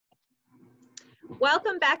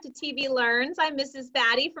Welcome back to TV Learns. I'm Mrs.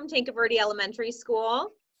 Batty from Tankerverde Elementary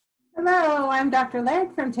School. Hello, I'm Dr.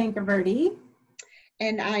 Laird from Tankerverde.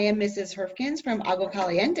 And I am Mrs. Herfkins from Agua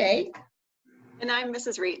Caliente. And I'm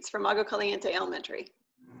Mrs. Reitz from Agua Caliente Elementary.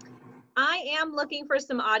 I am looking for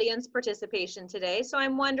some audience participation today, so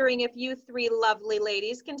I'm wondering if you three lovely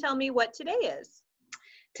ladies can tell me what today is.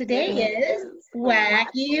 Today is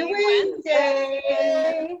Wacky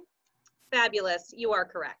Wednesday. Fabulous, you are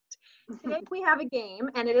correct. Today we have a game,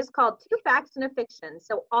 and it is called Two Facts and a Fiction.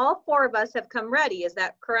 So all four of us have come ready, is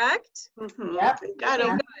that correct? Yep. Got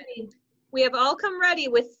it. We have all come ready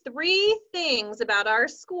with 3 things about our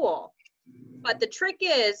school. But the trick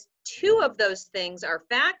is, 2 of those things are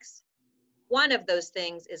facts, 1 of those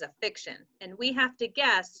things is a fiction, and we have to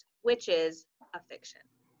guess which is a fiction.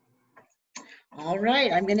 All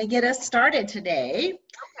right, I'm going to get us started today. Okay.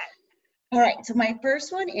 All right, so my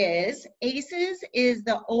first one is ACES is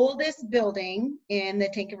the oldest building in the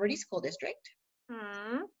Tankerverde School District.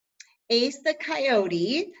 Ace the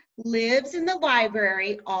Coyote lives in the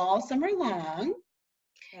library all summer long.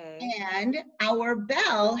 Okay. And our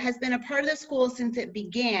bell has been a part of the school since it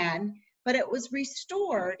began, but it was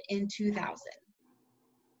restored in 2000.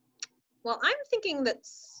 Well, I'm thinking that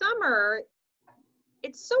summer,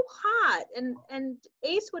 it's so hot, and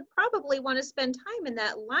Ace would probably want to spend time in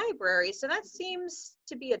that library, so that seems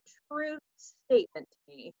to be a true statement to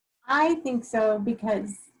me. I think so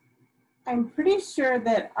because I'm pretty sure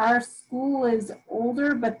that our school is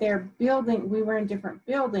older, but we were in different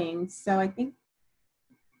buildings, so I think,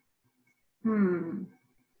 And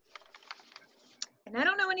I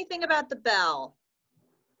don't know anything about the bell,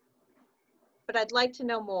 but I'd like to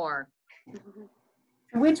know more.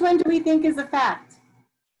 Which one do we think is a fact?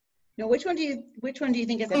 No, which one do you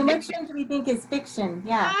think is a And which fiction? one do we think is fiction?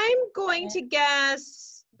 Yeah. I'm going to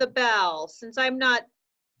guess the bell, since I'm not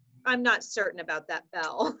certain about that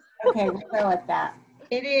bell. Okay, we'll go with that.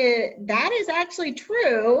 That is actually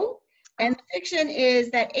true. And the fiction is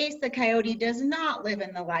that Ace the Coyote does not live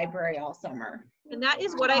in the library all summer. And that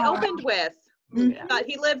is what I opened with. Mhm. Thought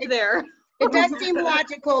he lived there. It does seem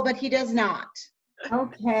logical, but he does not.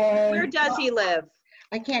 Okay. Where does he live?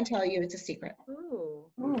 I can't tell you, it's a secret. Ooh,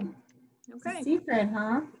 Ooh, it's a okay. secret,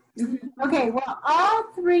 huh? Okay, well, all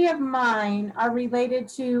 3 of mine are related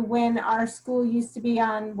to when our school used to be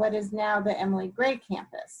on what is now the Emily Gray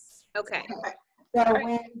campus. Okay. So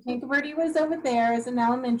when Tankerverde was over there as an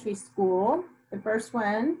elementary school, the first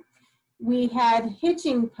one, we had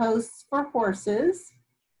hitching posts for horses,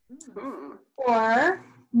 or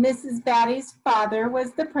Mrs. Batty's father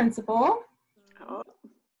was the principal,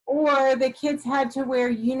 or the kids had to wear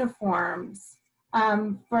uniforms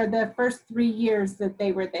for the first 3 years that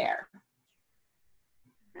they were there.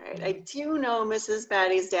 Right. I do know Mrs.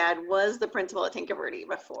 Batty's dad was the principal at Tankerverde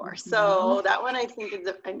before, so that one I think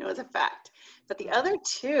I know is a fact. But the other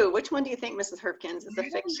 2, which one do you think, Mrs. Herfkins, is a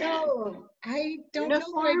fiction? I don't know.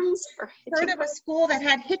 Uniforms or I've heard of a school that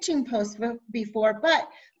had hitching posts before, but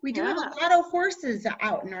we do have a lot of horses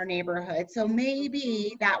out in our neighborhood, so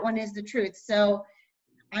maybe that one is the truth. So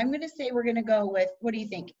I'm going to say we're going to go with, what do you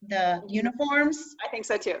think? The uniforms? I think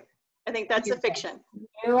so too. I think that's a fiction.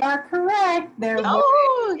 You are correct.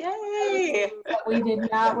 Oh, yay! But we did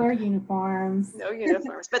not wear uniforms. No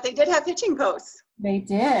uniforms, but they did have hitching posts. They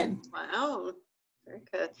did. Wow, very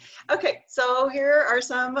good. Okay, so here are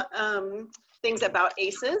some things about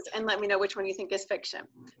ACES, and let me know which one you think is fiction.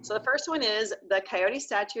 So the first one is the coyote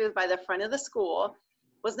statue by the front of the school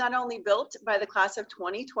was not only built by the class of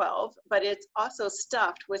 2012, but it's also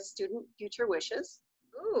stuffed with student future wishes.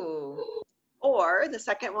 Ooh. Or the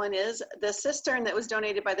second one is the cistern that was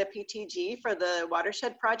donated by the PTG for the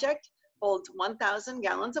watershed project holds 1,000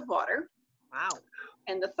 gallons of water. Wow.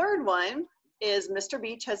 And the third one is Mr.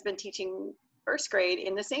 Beach has been teaching first grade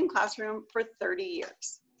in the same classroom for 30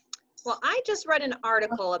 years. Well, I just read an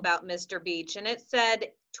article about Mr. Beach, and it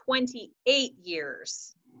said 28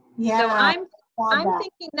 years. Yeah. So I'm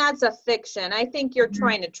thinking that's a fiction. I think you're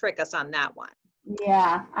trying to trick us on that one.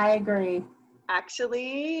 Yeah, I agree.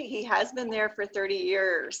 Actually, he has been there for 30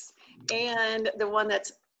 years. And the one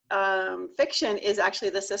that's fiction is actually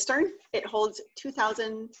the cistern. It holds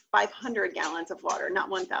 2,500 gallons of water, not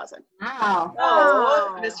 1,000. Wow.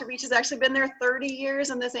 Oh, Mr. Beach has actually been there 30 years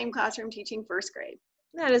in the same classroom teaching first grade.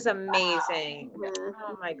 That is amazing. Wow.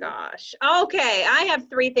 Oh my gosh. Okay, I have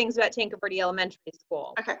 3 things about Tankerverde Elementary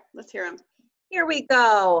School. Okay, let's hear them. Here we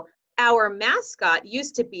go. Our mascot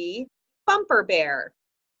used to be Bumper Bear.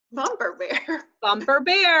 Bumper Bear. Bumper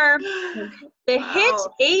Bear. The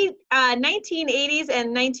Wow. hit 1980s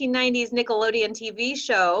and 1990s Nickelodeon TV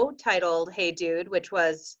show titled Hey Dude, which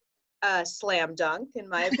was a slam dunk in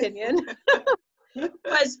my opinion,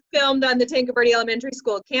 was filmed on the Tanque Verde Elementary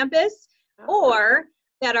School campus, or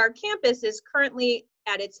that our campus is currently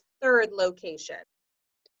at its third location.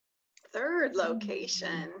 Third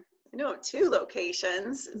location. I know of 2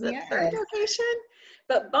 locations. Is it Yes. third location?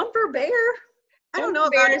 But Bumper Bear, I don't know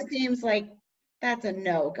Bumper about Bear it. seems like that's a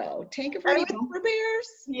no-go. Tanque Verde Bumper Bears?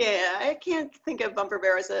 Yeah, I can't think of Bumper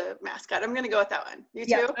Bear as a mascot. I'm gonna go with that one. You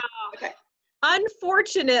too? Yep. Okay.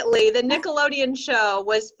 Unfortunately, the Nickelodeon show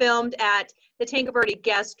was filmed at the Tanque Verde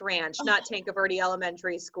Guest Ranch, not Tanque Verde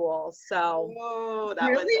Elementary School. So Oh, that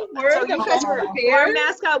Really? was Were so the you guys were Bumper our Bears?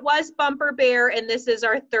 mascot was Bumper Bear, and this is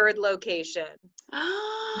our third location.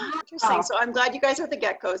 interesting. So I'm glad you guys are the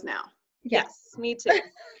geckos now. Yes, me too.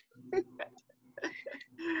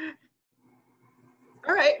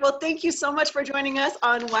 All right. Well, thank you so much for joining us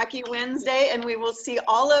on Wacky Wednesday, and we will see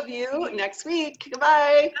all of you next week.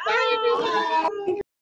 Goodbye. Bye. Bye.